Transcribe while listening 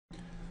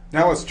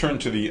Now let's turn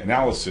to the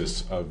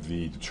analysis of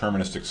the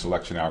deterministic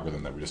selection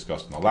algorithm that we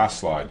discussed in the last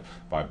slide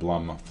by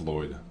Blum,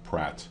 Floyd,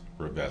 Pratt,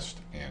 Revest,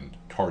 and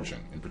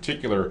Tarjan. In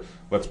particular,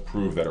 let's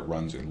prove that it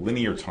runs in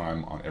linear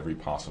time on every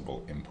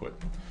possible input.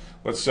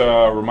 Let's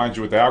remind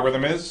you what the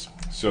algorithm is.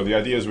 So the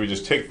idea is we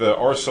just take the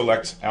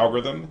rselect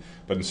algorithm,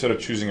 but instead of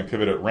choosing a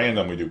pivot at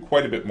random, we do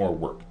quite a bit more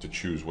work to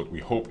choose what we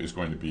hope is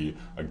going to be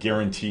a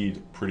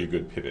guaranteed pretty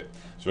good pivot.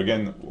 So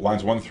again,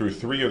 lines 1 through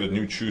 3 are the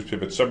new choose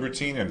pivot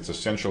subroutine, and it's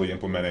essentially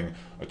implementing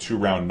a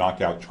 2-round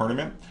knockout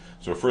tournament.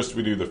 So first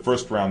we do the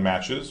first round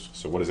matches.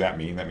 So what does that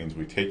mean? That means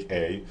we take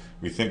A,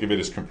 we think of it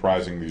as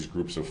comprising these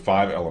groups of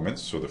 5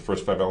 elements. So the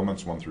first 5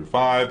 elements, 1 through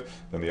 5,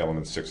 then the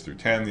elements 6 through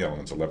 10, the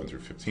elements 11 through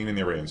 15 in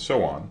the array, and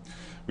so on.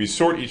 We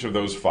sort each of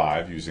those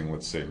 5 using,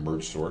 let's say,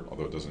 merge sort,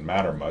 although it doesn't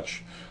matter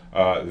much.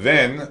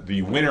 Then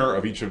the winner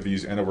of each of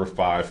these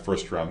n/5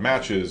 first round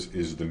matches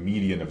is the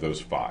median of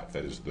those 5.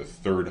 That is the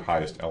third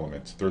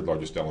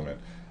largest element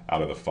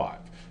out of the 5.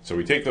 So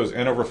we take those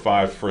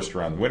n/5 first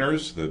round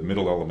winners, the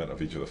middle element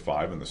of each of the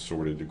 5 in the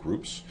sorted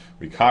groups.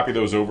 We copy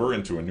those over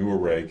into a new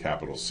array,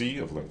 capital C,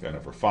 of length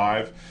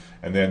n/5,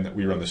 and then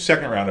we run the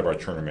second round of our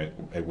tournament,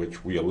 at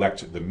which we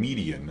elect the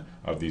median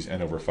of these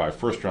n/5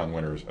 first round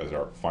winners as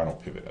our final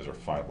pivot, as our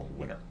final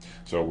winner.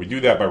 So we do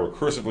that by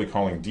recursively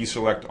calling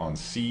deselect on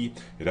C.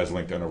 It has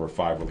length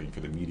n/5, we're looking for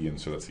the median,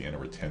 so that's the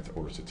n/10th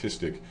order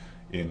statistic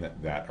in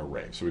that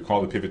array. So we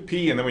call the pivot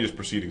P, and then we just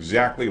proceed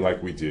exactly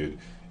like we did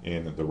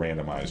in the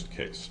randomized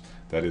case.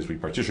 That is, we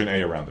partition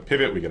A around the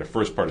pivot, we get a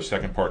first part, a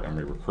second part, and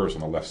we recurse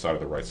on the left side or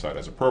the right side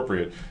as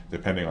appropriate,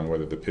 depending on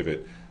whether the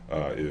pivot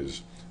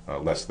is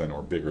less than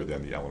or bigger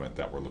than the element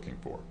that we're looking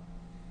for.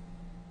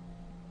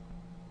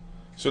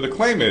 So the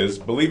claim is,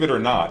 believe it or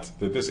not,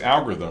 that this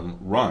algorithm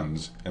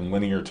runs in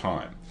linear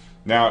time.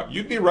 Now,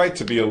 you'd be right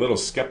to be a little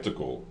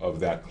skeptical of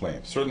that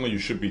claim. Certainly you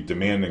should be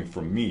demanding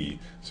from me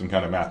some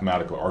kind of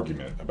mathematical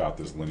argument about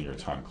this linear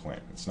time claim.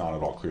 It's not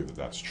at all clear that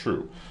that's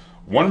true.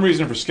 One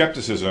reason for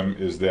skepticism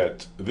is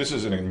that this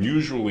is an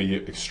unusually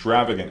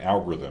extravagant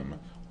algorithm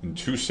in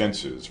 2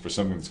 senses for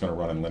something that's going to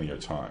run in linear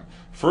time.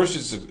 First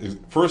is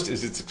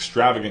its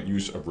extravagant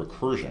use of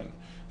recursion.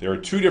 There are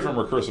 2 different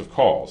recursive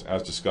calls,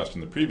 as discussed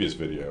in the previous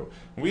video,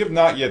 and we have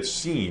not yet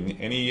seen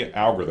any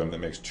algorithm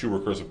that makes 2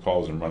 recursive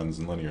calls and runs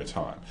in linear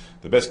time.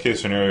 The best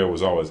case scenario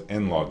was always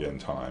n log n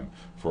time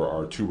for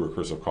our 2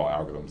 recursive call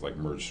algorithms like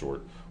merge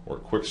sort or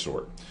quick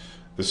sort.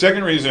 The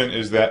second reason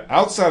is that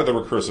outside of the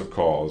recursive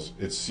calls,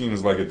 it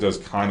seems like it does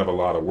kind of a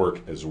lot of work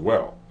as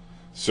well.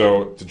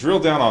 So to drill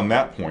down on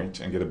that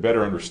point and get a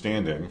better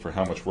understanding for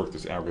how much work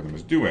this algorithm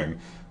is doing,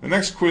 the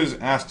next quiz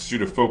asks you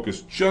to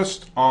focus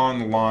just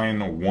on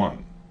line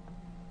 1.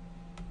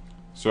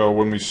 So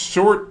when we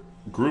sort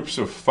groups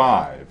of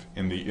 5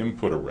 in the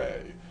input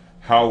array,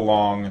 how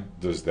long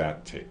does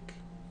that take?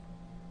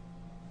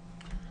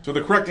 So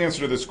the correct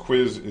answer to this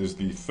quiz is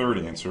the third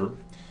answer.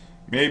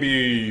 Maybe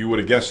you would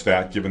have guessed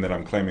that, given that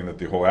I'm claiming that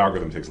the whole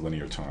algorithm takes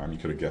linear time. You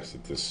could have guessed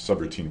that this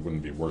subroutine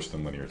wouldn't be worse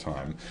than linear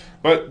time.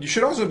 But you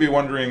should also be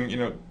wondering,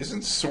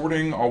 isn't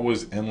sorting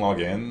always n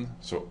log n?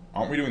 So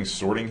aren't we doing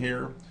sorting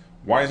here?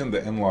 Why isn't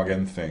the n log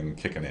n thing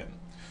kicking in?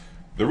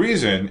 The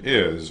reason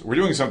is we're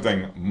doing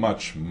something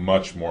much,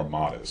 much more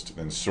modest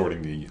than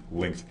sorting the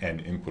length n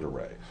input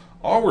array.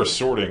 All we're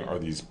sorting are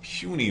these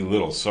puny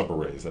little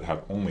subarrays that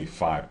have only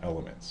 5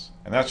 elements.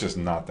 And that's just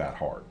not that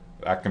hard.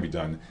 That can be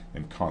done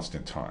in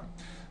constant time.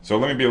 So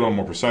let me be a little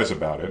more precise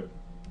about it.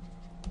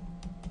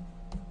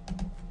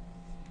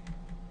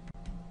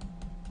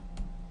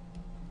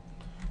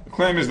 The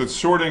claim is that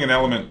sorting an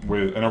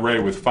array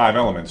with 5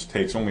 elements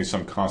takes only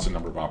some constant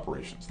number of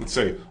operations. Let's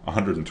say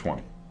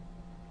 120.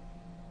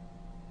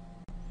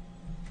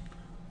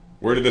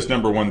 Where did this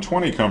number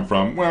 120 come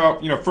from?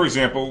 Well, for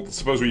example,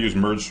 suppose we use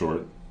merge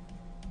sort.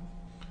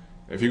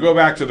 If you go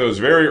back to those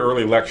very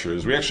early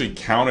lectures, we actually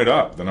counted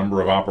up the number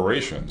of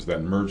operations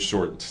that merge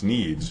sort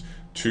needs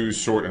to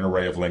sort an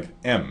array of length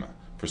m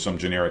for some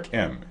generic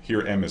m.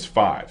 Here m is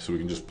 5, so we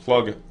can just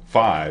plug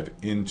 5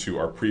 into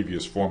our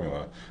previous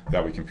formula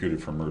that we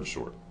computed for merge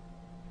sort.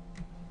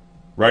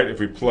 Right? If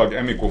we plug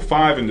m equal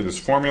 5 into this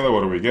formula,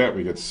 what do we get?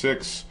 We get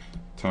 6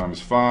 times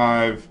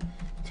 5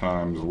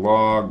 times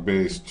log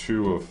base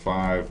 2 of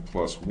 5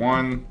 plus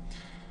 1.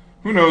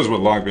 Who knows what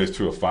log base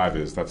 2 of 5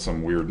 is? That's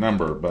some weird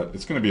number, but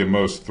it's going to be a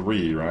most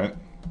 3, right?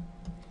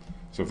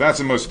 So if that's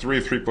a most 3,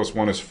 3 plus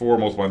 1 is 4,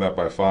 multiply that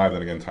by 5,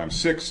 then again times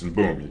 6, and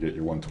boom, you get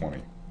your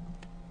 120.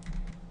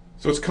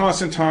 So it's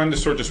constant time to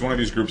sort just one of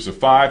these groups of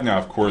 5. Now,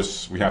 of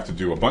course, we have to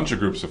do a bunch of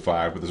groups of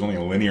 5, but there's only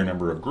a linear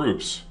number of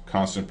groups,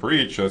 constant per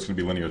each, so that's going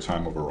to be linear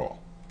time overall.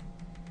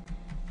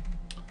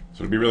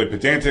 So to be really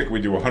pedantic, we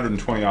do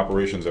 120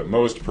 operations at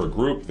most per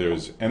group.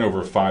 There's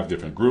n/5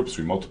 different groups.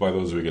 We multiply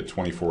those, we get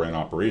 24n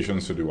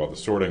operations to do all the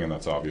sorting, and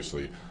that's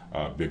obviously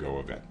a big O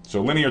event.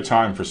 So linear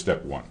time for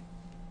step 1.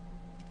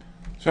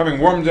 So having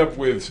warmed up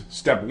with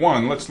step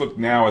 1, let's look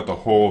now at the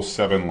whole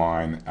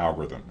 7-line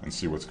algorithm and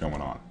see what's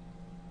going on.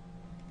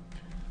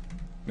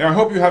 Now, I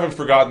hope you haven't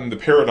forgotten the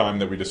paradigm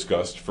that we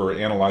discussed for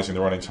analyzing the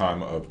running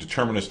time of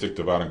deterministic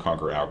divide and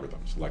conquer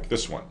algorithms, like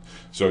this one.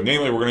 So,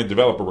 namely, we're going to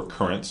develop a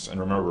recurrence, and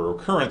remember, a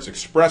recurrence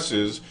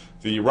expresses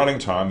the running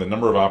time, the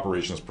number of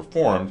operations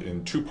performed,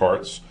 in two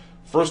parts.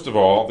 First of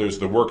all, there's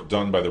the work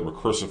done by the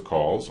recursive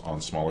calls on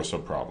smaller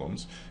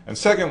subproblems, and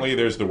secondly,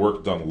 there's the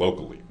work done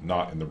locally,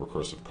 not in the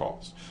recursive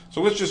calls.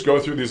 So let's just go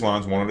through these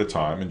lines one at a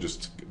time and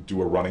just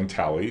do a running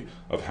tally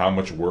of how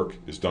much work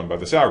is done by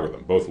this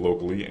algorithm, both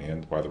locally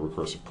and by the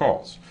recursive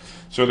calls.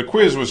 So the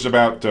quiz was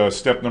about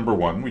step number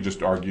 1. We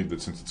just argued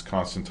that since it's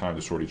constant time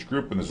to sort each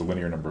group and there's a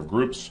linear number of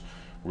groups,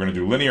 we're going to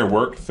do linear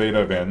work,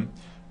 theta of n,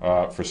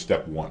 for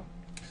step 1.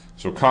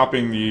 So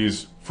copying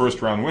these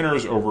first round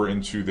winners over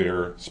into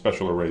their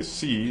special array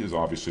C is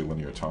obviously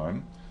linear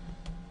time.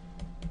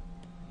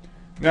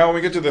 Now when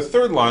we get to the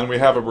third line, we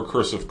have a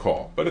recursive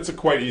call, but it's a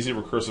quite easy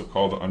recursive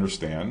call to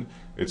understand.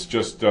 It's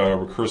just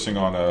recursing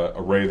on an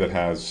array that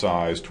has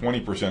size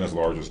 20% as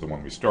large as the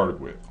one we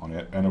started with on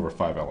n over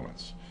 5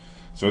 elements.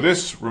 So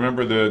this,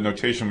 remember the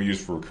notation we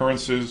use for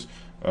recurrences.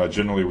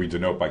 Generally we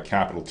denote by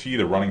capital T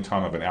the running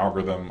time of an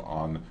algorithm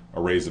on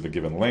arrays of a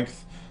given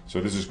length. So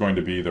this is going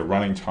to be the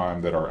running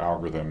time that our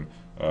algorithm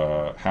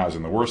has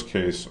in the worst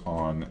case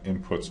on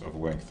inputs of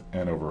length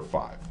n over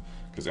 5,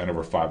 because n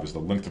over 5 is the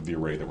length of the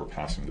array that we're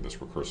passing to this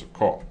recursive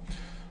call.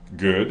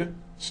 Good.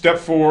 Step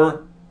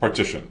 4,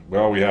 partition.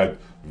 Well, we had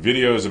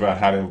videos about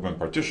how to implement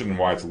partition and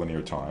why it's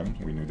linear time.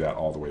 We knew that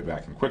all the way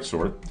back in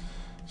quicksort.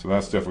 So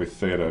that's definitely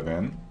theta of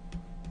n.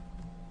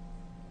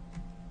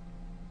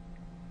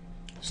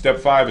 Step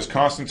 5 is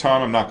constant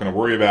time. I'm not going to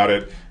worry about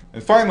it.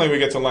 And finally, we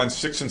get to lines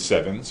 6 and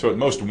 7. So at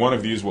most, one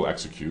of these will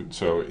execute.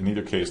 So in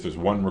either case, there's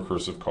one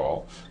recursive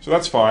call. So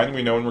that's fine.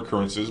 We know in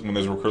recurrences, when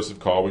there's a recursive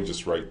call, we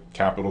just write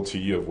capital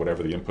T of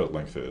whatever the input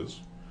length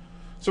is.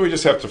 So we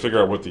just have to figure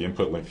out what the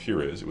input length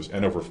here is. It was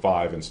n over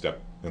 5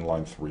 in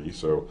line 3.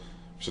 So we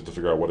just have to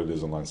figure out what it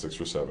is in line 6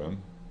 or 7.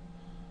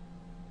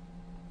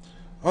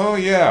 Oh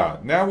yeah,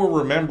 now we're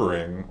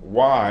remembering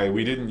why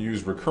we didn't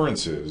use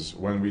recurrences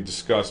when we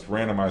discussed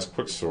randomized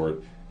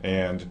quicksort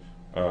and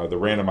the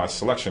randomized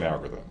selection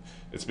algorithm.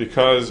 It's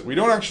because we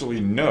don't actually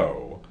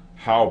know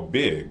how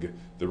big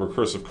the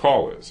recursive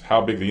call is, how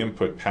big the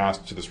input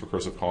passed to this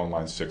recursive call in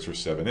line 6 or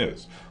 7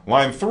 is.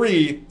 Line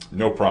 3,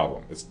 no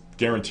problem. It's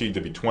guaranteed to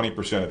be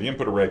 20% of the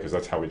input array because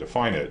that's how we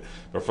define it.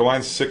 But for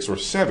line 6 or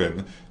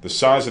 7, the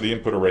size of the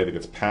input array that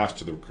gets passed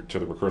to the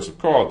recursive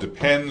call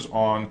depends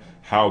on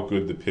how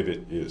good the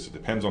pivot is. It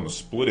depends on the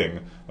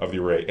splitting of the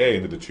array A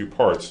into the two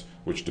parts,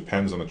 which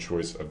depends on the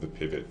choice of the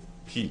pivot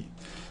P.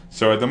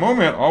 So at the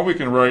moment, all we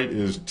can write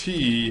is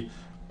T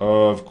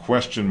of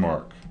question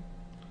mark.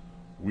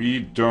 We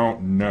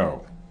don't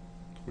know.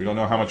 We don't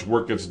know how much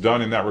work gets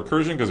done in that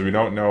recursion because we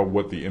don't know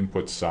what the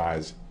input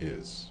size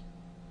is.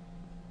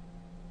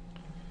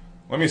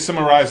 Let me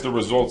summarize the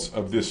results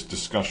of this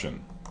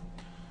discussion.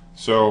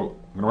 So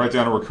I'm going to write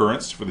down a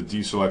recurrence for the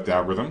deselect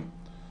algorithm.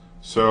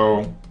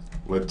 So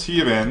let T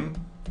of n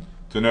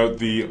denote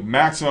the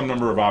maximum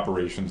number of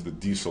operations that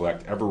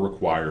deselect ever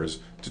requires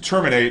to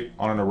terminate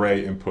on an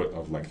array input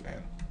of length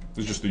n.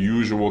 This is just the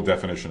usual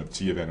definition of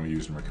T of n we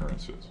use in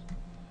recurrences.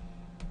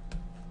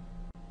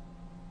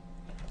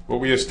 What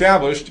we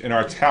established in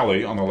our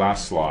tally on the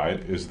last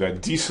slide is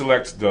that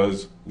deselect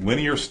does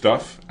linear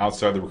stuff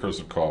outside the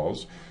recursive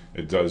calls.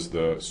 It does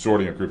the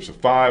sorting of groups of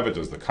 5, it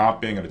does the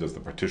copying, and it does the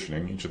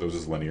partitioning. Each of those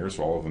is linear,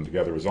 so all of them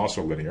together is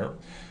also linear.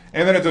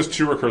 And then it does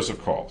two recursive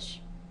calls.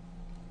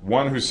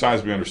 One whose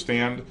size we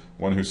understand,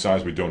 one whose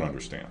size we don't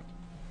understand.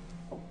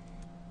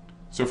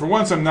 So for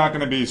once, I'm not going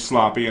to be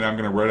sloppy, and I'm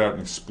going to write out an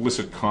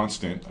explicit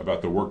constant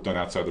about the work done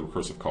outside the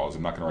recursive calls.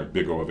 I'm not going to write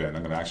big O of n.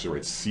 I'm going to actually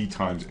write C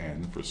times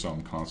n for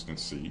some constant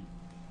C.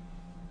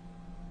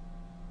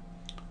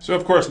 So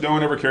of course, no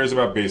one ever cares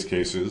about base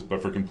cases,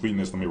 but for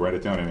completeness, let me write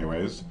it down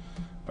anyways.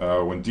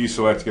 When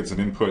deselect gets an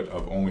input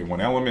of only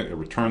one element, it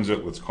returns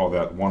it. Let's call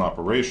that one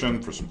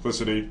operation for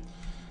simplicity.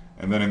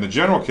 And then in the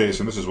general case,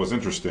 and this is what's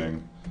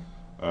interesting,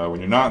 when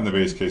you're not in the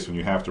base case, when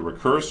you have to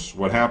recurse,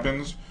 what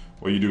happens?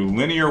 Well, you do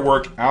linear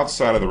work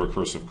outside of the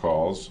recursive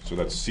calls, so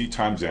that's C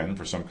times n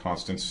for some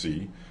constant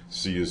C.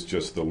 C is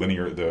just the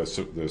linear, the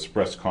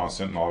expressed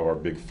constant in all of our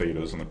big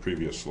thetas on the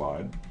previous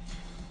slide.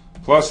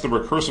 Plus the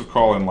recursive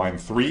call in line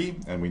 3,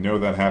 and we know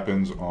that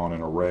happens on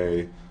an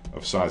array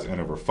of size n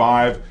over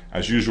 5.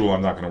 As usual,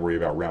 I'm not going to worry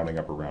about rounding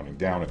up or rounding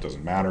down, it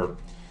doesn't matter.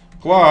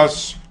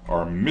 Plus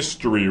our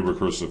mystery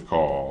recursive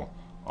call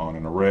on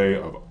an array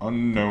of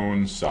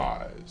unknown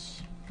size.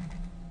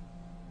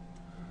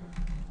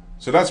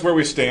 So that's where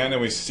we stand,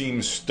 and we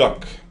seem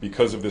stuck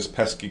because of this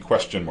pesky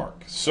question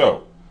mark.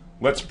 So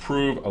let's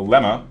prove a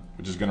lemma,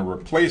 which is going to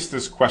replace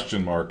this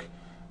question mark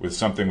with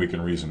something we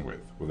can reason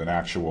with an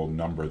actual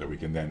number that we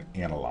can then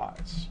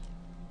analyze.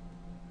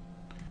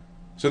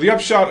 So the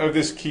upshot of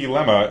this key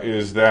lemma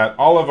is that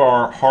all of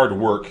our hard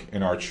work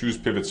in our choose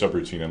pivot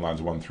subroutine in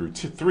lines 1 through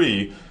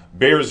 3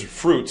 bears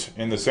fruit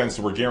in the sense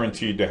that we're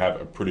guaranteed to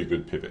have a pretty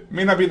good pivot. It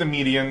may not be the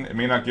median, it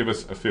may not give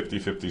us a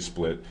 50-50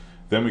 split.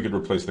 then we could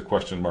replace the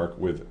question mark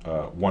with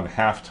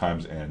 1/2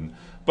 times n,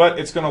 but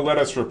it's going to let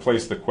us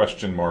replace the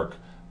question mark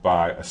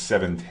by a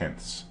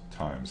 7/10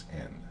 times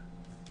n.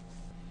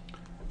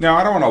 Now,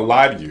 I don't want to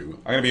lie to you.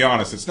 I'm going to be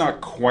honest, it's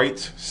not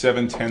quite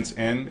 7/10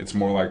 n. It's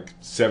more like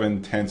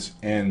 7/10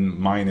 n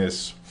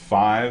minus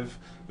 5.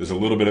 There's a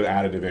little bit of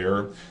additive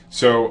error.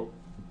 So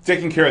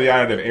taking care of the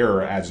additive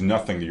error adds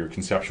nothing to your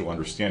conceptual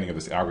understanding of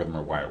this algorithm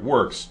or why it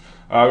works.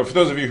 For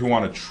those of you who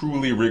want a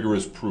truly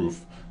rigorous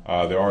proof,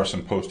 there are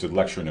some posted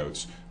lecture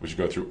notes which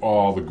go through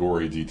all the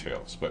gory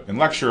details. But in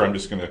lecture, I'm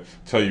just going to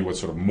tell you what's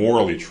sort of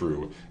morally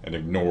true and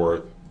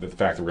ignore the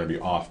fact that we're going to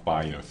be off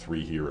by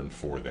 3 here and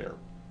 4 there.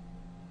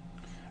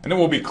 And it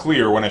will be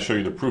clear when I show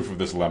you the proof of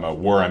this lemma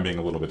where I'm being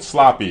a little bit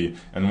sloppy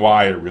and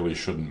why it really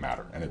shouldn't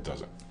matter, and it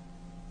doesn't.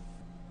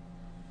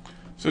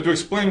 So to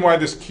explain why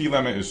this key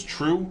lemma is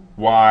true,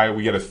 why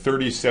we get a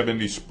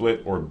 30-70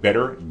 split or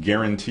better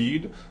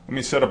guaranteed, let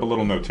me set up a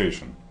little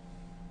notation.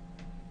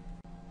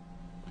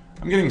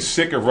 I'm getting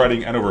sick of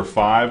writing n over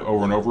 5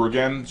 over and over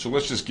again, so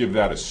let's just give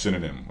that a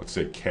synonym. Let's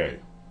say k.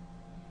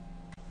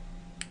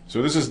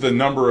 So this is the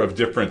number of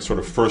different sort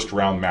of first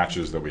round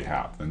matches that we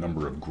have, the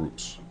number of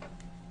groups.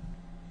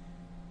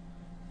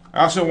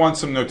 I also want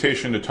some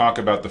notation to talk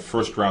about the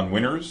first round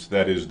winners,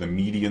 that is the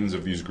medians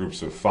of these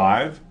groups of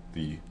 5,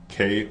 the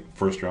k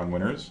first round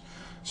winners.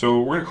 So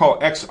we're going to call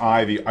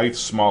xi the ith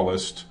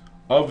smallest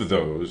of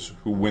those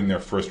who win their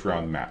first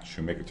round match,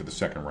 who make it to the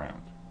second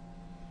round.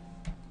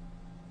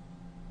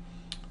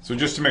 So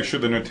just to make sure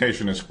the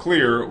notation is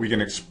clear, we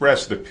can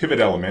express the pivot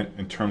element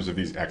in terms of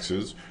these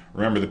x's.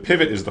 Remember, the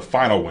pivot is the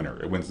final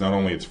winner. It wins not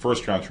only its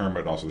first round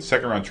tournament, but also the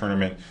second round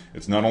tournament.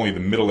 It's not only the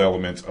middle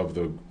element of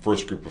the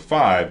first group of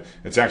 5,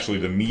 it's actually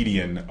the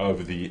median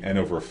of the n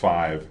over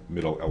 5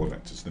 middle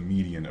elements. It's the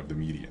median of the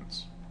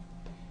medians.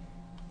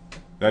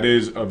 That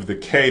is, of the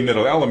k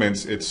middle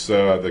elements, it's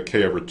the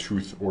k over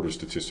 2th order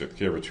statistic,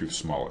 k over 2th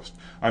smallest.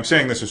 I'm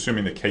saying this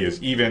assuming that k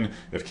is even.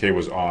 If k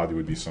was odd, it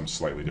would be some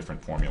slightly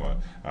different formula,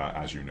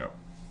 as you know.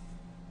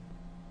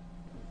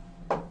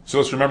 So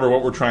let's remember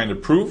what we're trying to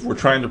prove. We're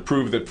trying to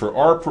prove that for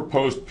our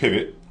proposed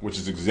pivot, which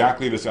is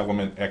exactly this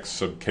element x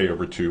sub k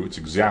over 2, it's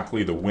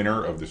exactly the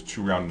winner of this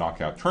 2-round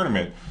knockout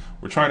tournament,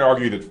 we're trying to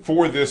argue that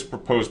for this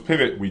proposed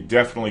pivot, we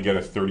definitely get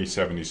a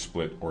 30-70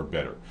 split or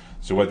better.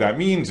 So what that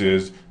means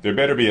is there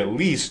better be at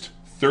least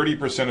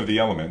 30% of the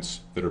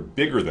elements that are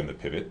bigger than the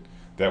pivot.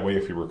 That way,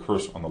 if we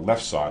recurse on the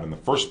left side in the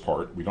first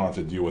part, we don't have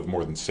to deal with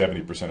more than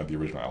 70% of the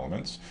original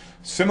elements.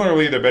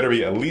 Similarly, there better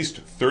be at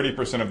least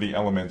 30% of the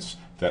elements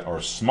that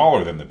are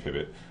smaller than the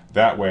pivot.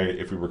 That way,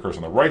 if we recurse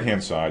on the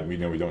right-hand side, we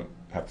know we don't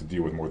have to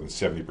deal with more than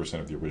 70%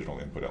 of the original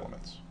input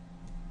elements.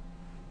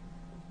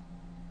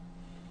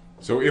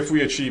 So if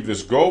we achieve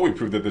this goal, we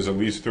prove that there's at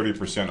least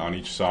 30% on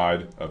each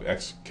side of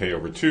xk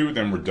over 2,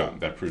 then we're done.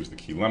 That proves the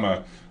key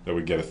lemma that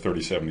we get a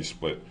 30-70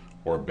 split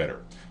or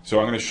better. So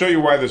I'm going to show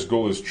you why this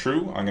goal is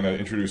true. I'm going to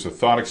introduce a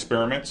thought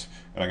experiment,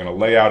 and I'm going to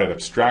lay out it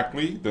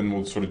abstractly. Then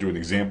we'll sort of do an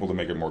example to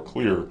make it more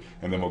clear,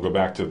 and then we'll go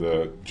back to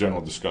the general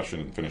discussion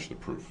and finish the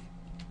proof.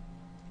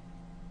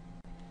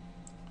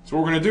 So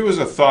what we're going to do is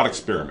a thought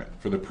experiment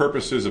for the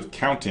purposes of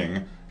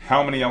counting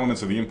how many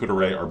elements of the input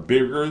array are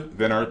bigger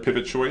than our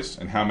pivot choice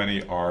and how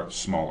many are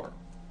smaller.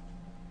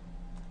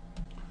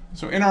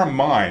 So in our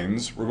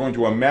minds, we're going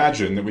to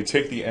imagine that we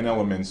take the n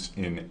elements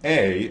in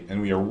A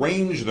and we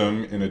arrange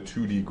them in a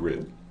 2D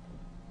grid.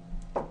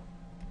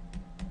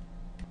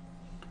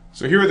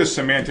 So here are the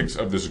semantics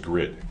of this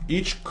grid.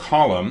 Each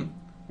column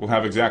will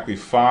have exactly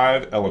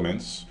 5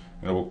 elements,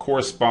 and it will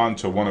correspond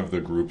to one of the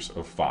groups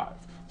of 5.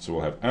 So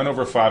we'll have n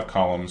over 5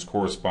 columns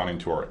corresponding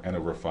to our n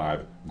over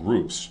 5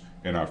 groups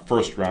in our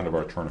first round of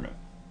our tournament.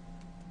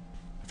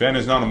 If n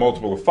is not a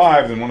multiple of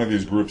 5, then one of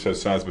these groups has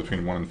size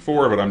between 1 and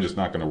 4, but I'm just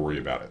not going to worry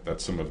about it.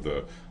 That's some of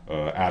the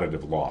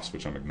additive loss,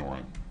 which I'm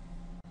ignoring.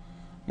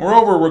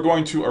 Moreover, we're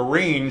going to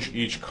arrange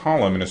each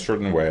column in a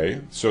certain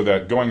way so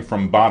that going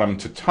from bottom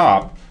to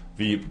top,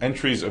 the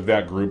entries of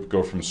that group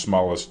go from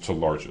smallest to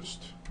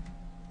largest.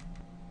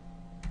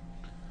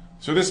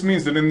 So this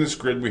means that in this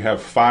grid we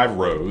have 5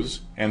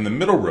 rows, and the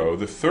middle row,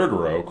 the third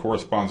row,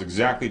 corresponds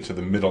exactly to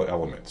the middle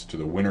elements, to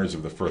the winners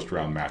of the first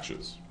round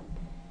matches.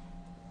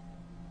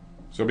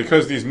 So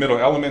because these middle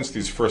elements,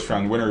 these first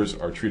round winners,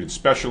 are treated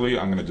specially,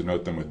 I'm going to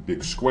denote them with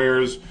big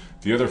squares.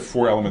 The other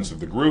 4 elements of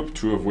the group,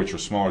 2 of which are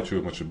smaller, 2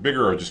 of which are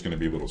bigger, are just going to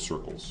be little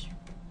circles.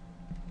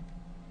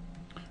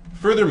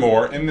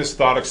 Furthermore, in this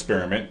thought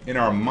experiment, in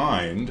our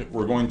mind,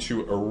 we're going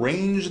to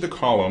arrange the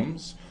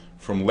columns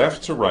from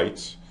left to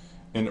right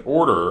in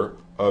order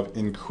of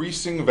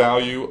increasing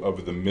value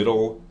of the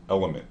middle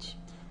element.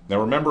 Now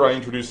remember, I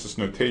introduced this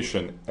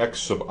notation, x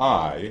sub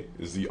I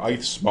is the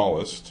ith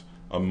smallest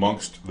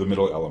amongst the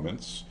middle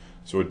elements.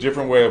 So a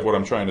different way of what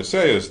I'm trying to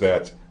say is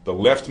that the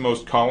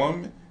leftmost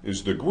column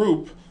is the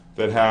group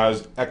that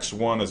has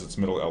x1 as its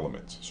middle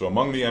element. So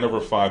among the n over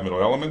 5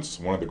 middle elements,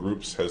 one of the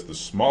groups has the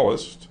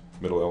smallest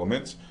middle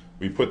element.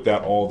 We put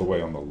that all the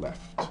way on the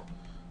left.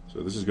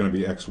 So this is going to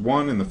be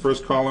x1 in the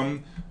first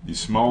column, the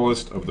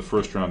smallest of the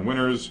first round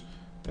winners.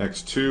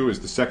 x2 is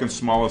the second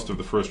smallest of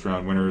the first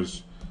round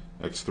winners.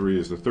 x3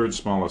 is the third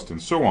smallest,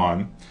 and so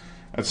on.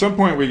 At some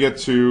point we get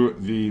to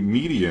the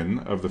median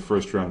of the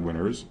first round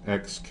winners,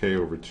 xk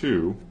over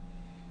 2,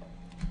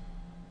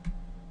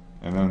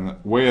 and then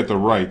way at the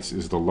right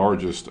is the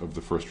largest of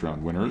the first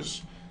round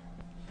winners.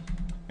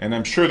 And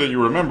I'm sure that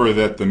you remember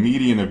that the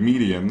median of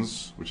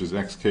medians, which is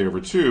xk over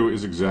 2,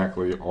 is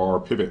exactly our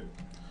pivot.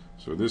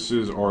 So this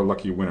is our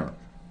lucky winner.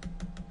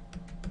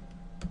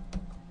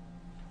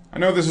 I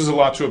know this is a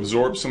lot to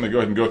absorb, so I'm going to go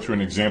ahead and go through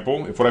an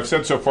example. If what I've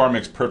said so far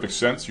makes perfect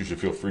sense, you should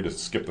feel free to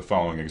skip the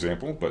following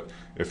example. But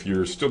if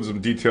there's still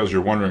some details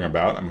you're wondering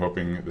about, I'm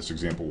hoping this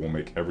example will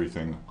make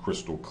everything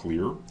crystal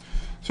clear.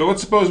 So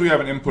let's suppose we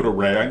have an input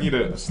array. I need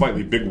a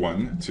slightly big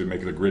one to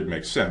make the grid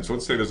make sense. So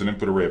let's say there's an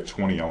input array of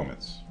 20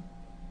 elements.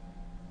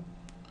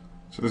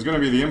 So there's going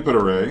to be the input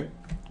array,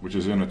 which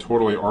is in a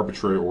totally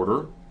arbitrary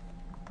order.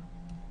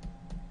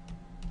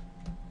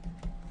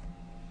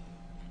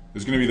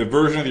 There's going to be the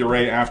version of the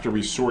array after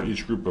we sort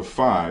each group of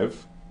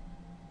 5.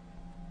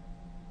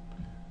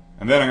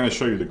 And then I'm going to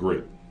show you the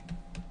grid.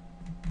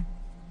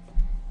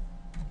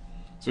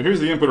 So here's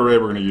the input array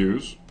we're going to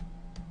use.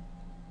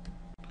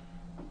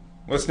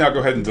 Let's now go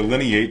ahead and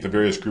delineate the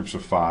various groups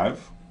of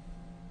 5.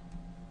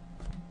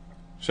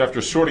 So after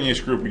sorting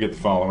each group, we get the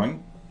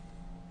following.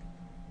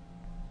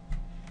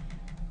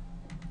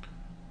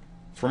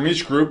 From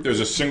each group,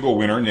 there's a single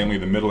winner, namely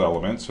the middle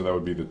element. So that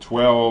would be the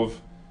 12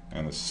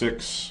 and the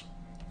 6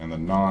 and the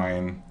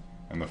 9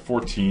 and the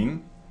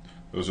 14.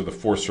 Those are the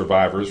 4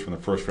 survivors from the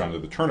first round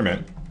of the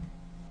tournament.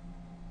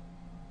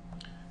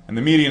 And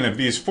the median of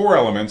these 4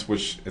 elements,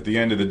 which at the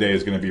end of the day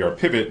is going to be our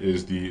pivot,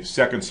 is the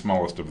second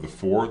smallest of the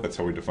 4. That's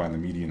how we define the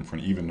median for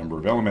an even number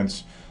of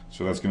elements.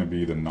 So that's going to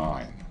be the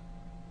 9.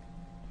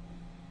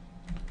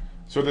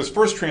 So this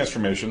first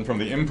transformation from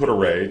the input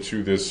array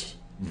to this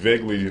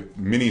vaguely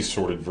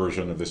mini-sorted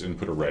version of this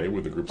input array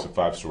with the groups of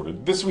 5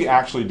 sorted, this we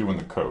actually do in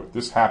the code.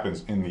 This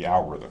happens in the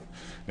algorithm.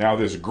 Now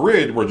this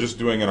grid we're just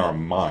doing in our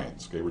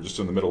minds. Okay? We're just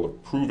in the middle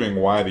of proving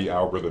why the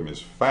algorithm is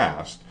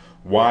fast,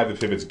 why the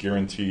pivot's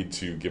guaranteed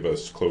to give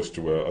us close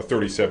to a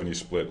 30-70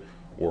 split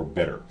or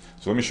better.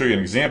 So let me show you an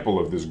example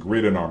of this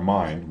grid in our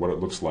mind, what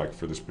it looks like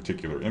for this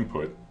particular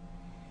input.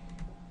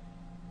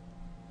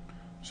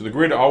 So the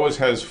grid always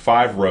has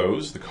 5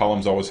 rows. The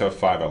columns always have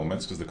 5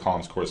 elements because the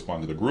columns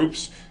correspond to the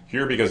groups.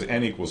 Here, because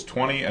n equals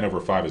 20, n over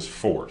 5 is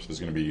 4. So there's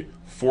going to be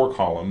 4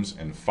 columns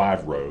and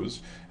 5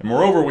 rows. And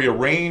moreover, we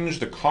arrange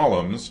the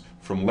columns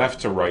from left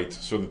to right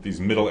so that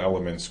these middle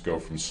elements go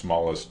from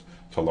smallest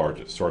to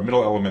largest. So our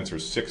middle elements are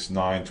 6,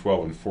 9,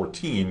 12, and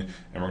 14,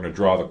 and we're going to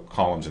draw the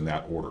columns in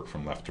that order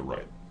from left to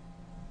right.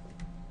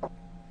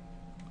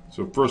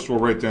 So first we'll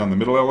write down the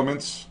middle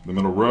elements, the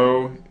middle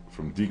row,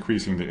 from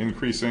decreasing to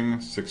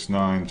increasing, 6,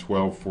 9,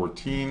 12,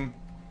 14.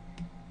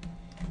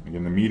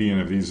 Again, the median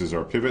of these is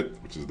our pivot,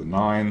 which is the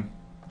 9.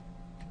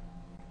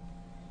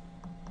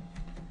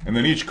 And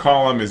then each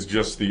column is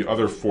just the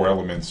other 4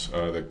 elements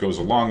that goes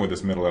along with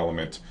this middle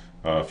element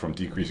from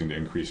decreasing to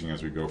increasing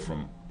as we go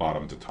from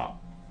bottom to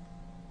top.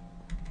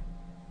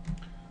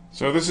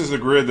 So this is the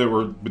grid that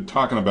we've been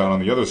talking about on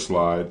the other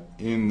slide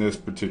in this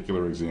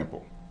particular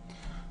example.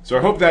 So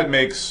I hope that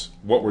makes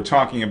what we're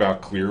talking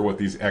about clear, what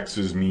these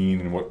X's mean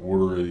and what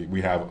order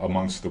we have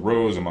amongst the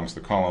rows, amongst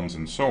the columns,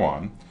 and so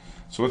on.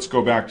 So let's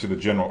go back to the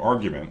general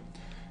argument.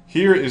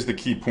 Here is the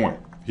key point.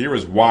 Here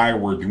is why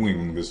we're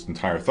doing this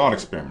entire thought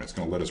experiment. It's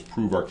going to let us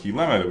prove our key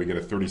lemma that we get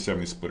a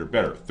 30-70 split or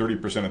better.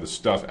 30% of the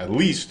stuff at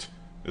least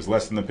is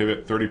less than the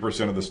pivot.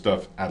 30% of the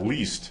stuff at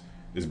least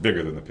is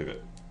bigger than the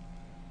pivot.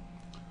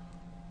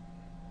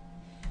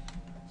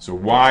 So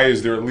why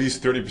is there at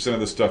least 30% of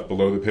the stuff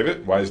below the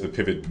pivot? Why is the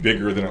pivot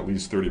bigger than at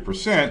least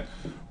 30%?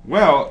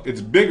 Well,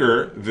 it's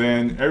bigger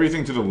than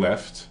everything to the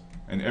left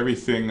and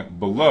everything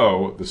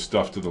below the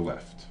stuff to the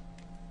left.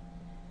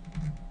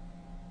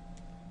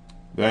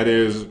 That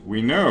is,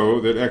 we know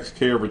that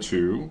xk over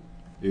 2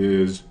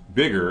 is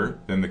bigger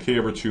than the k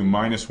over 2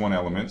 minus 1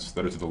 elements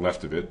that are to the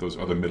left of it, those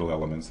other middle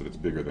elements that it's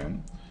bigger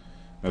than.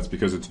 That's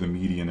because it's the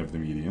median of the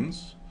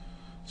medians.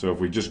 So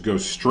if we just go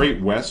straight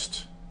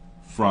west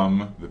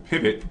from the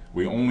pivot,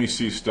 we only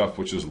see stuff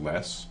which is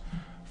less.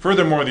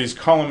 Furthermore, these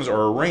columns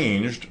are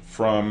arranged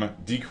from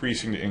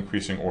decreasing to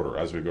increasing order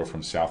as we go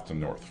from south to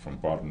north, from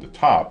bottom to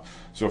top.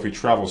 So if we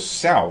travel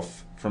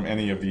south from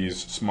any of these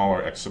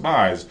smaller x sub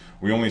i's,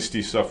 we only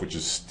see stuff which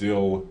is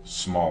still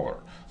smaller.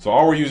 So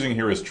all we're using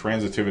here is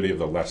transitivity of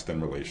the less than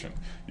relation.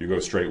 You go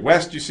straight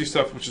west, you see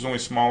stuff which is only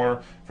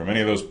smaller. From any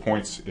of those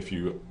points, if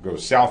you go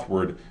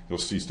southward, you'll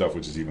see stuff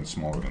which is even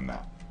smaller than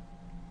that.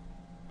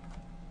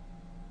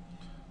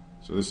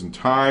 So this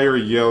entire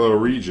yellow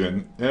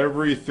region,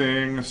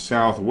 everything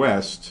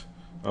southwest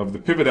of the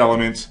pivot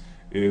elements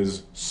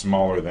is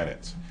smaller than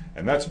it.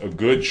 And that's a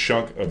good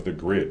chunk of the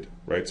grid,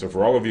 right? So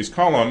for all of these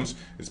columns,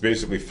 it's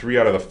basically 3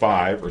 out of the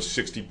 5, or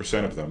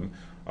 60% of them,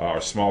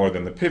 are smaller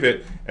than the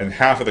pivot, and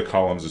half of the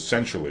columns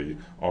essentially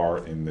are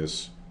in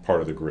this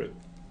part of the grid.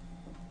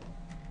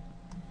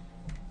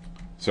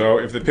 So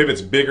if the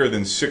pivot's bigger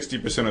than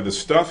 60% of the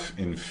stuff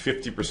in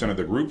 50% of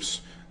the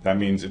groups, that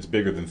means it's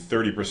bigger than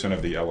 30%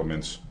 of the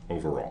elements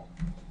overall.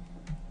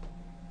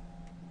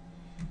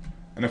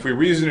 And if we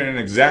reason in an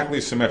exactly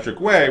symmetric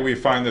way, we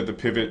find that the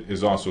pivot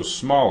is also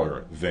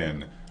smaller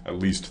than at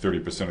least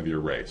 30% of the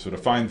array. So to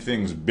find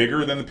things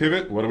bigger than the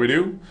pivot, what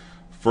do?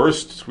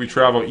 First, we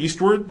travel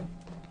eastward.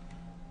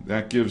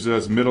 That gives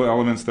us middle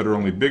elements that are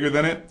only bigger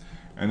than it.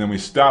 And then we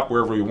stop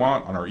wherever we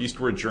want on our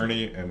eastward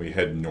journey and we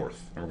head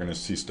north. And we're going to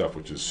see stuff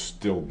which is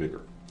still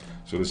bigger.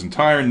 So this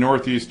entire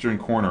northeastern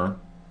corner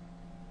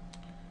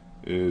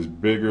is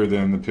bigger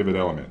than the pivot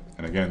element.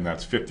 And again,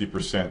 that's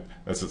 50%.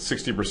 That's at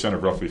 60%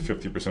 of roughly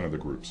 50% of the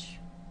groups.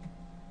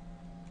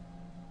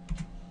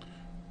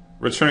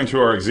 Returning to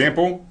our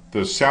example,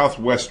 the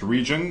southwest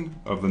region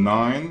of the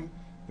 9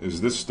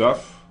 is this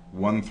stuff,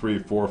 1, 3,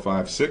 4,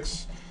 5,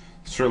 6.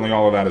 Certainly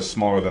all of that is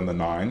smaller than the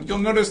 9. You'll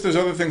notice there's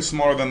other things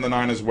smaller than the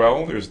 9 as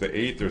well. There's the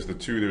 8, there's the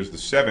 2, there's the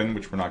 7,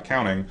 which we're not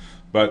counting.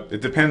 But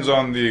it depends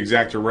on the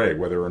exact array,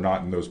 whether or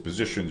not in those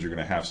positions you're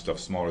going to have stuff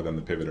smaller than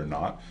the pivot or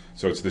not.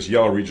 So it's this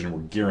yellow region we're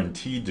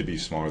guaranteed to be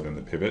smaller than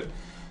the pivot.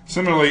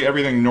 Similarly,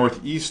 everything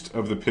northeast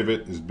of the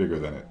pivot is bigger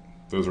than it.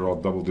 Those are all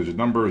double-digit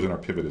numbers, and our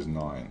pivot is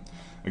 9.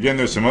 Again,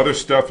 there's some other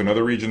stuff in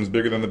other regions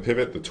bigger than the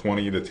pivot, the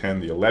 20, the 10,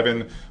 the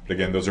 11. But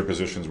again, those are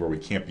positions where we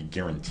can't be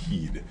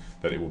guaranteed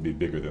that it will be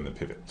bigger than the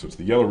pivot. So it's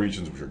the yellow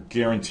regions which are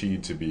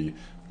guaranteed to be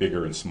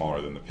bigger and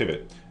smaller than the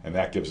pivot. And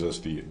that gives us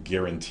the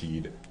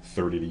guaranteed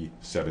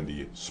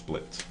 30-70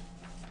 split.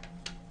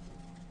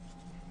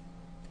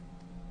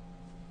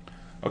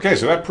 Okay,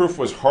 so that proof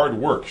was hard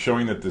work,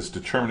 showing that this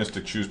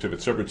deterministic choose pivot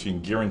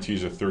subroutine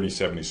guarantees a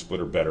 30-70 split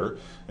or better.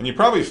 And you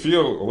probably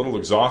feel a little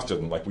exhausted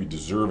and like we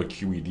deserve a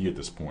QED at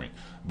this point.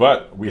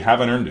 But we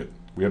haven't earned it.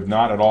 We have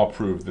not at all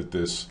proved that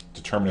this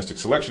deterministic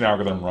selection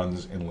algorithm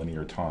runs in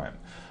linear time.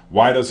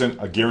 Why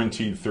doesn't a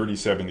guaranteed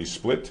 30-70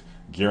 split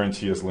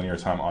guarantee us linear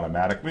time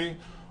automatically?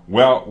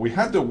 Well, we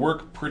had to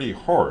work pretty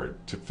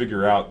hard to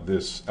figure out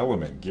this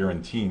element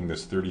guaranteeing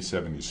this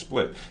 30-70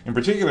 split. In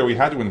particular, we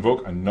had to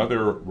invoke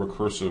another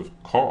recursive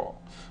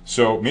call.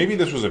 So maybe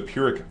this was a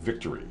Pyrrhic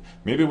victory.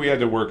 Maybe we had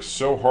to work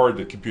so hard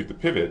to compute the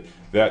pivot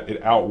that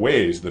it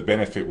outweighs the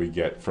benefit we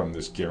get from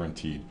this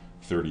guaranteed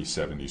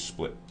 30-70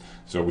 split.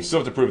 So we still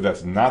have to prove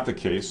that's not the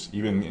case.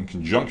 Even in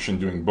conjunction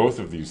doing both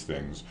of these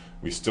things,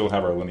 we still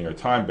have our linear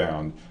time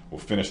bound. We'll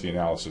finish the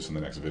analysis in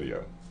the next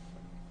video.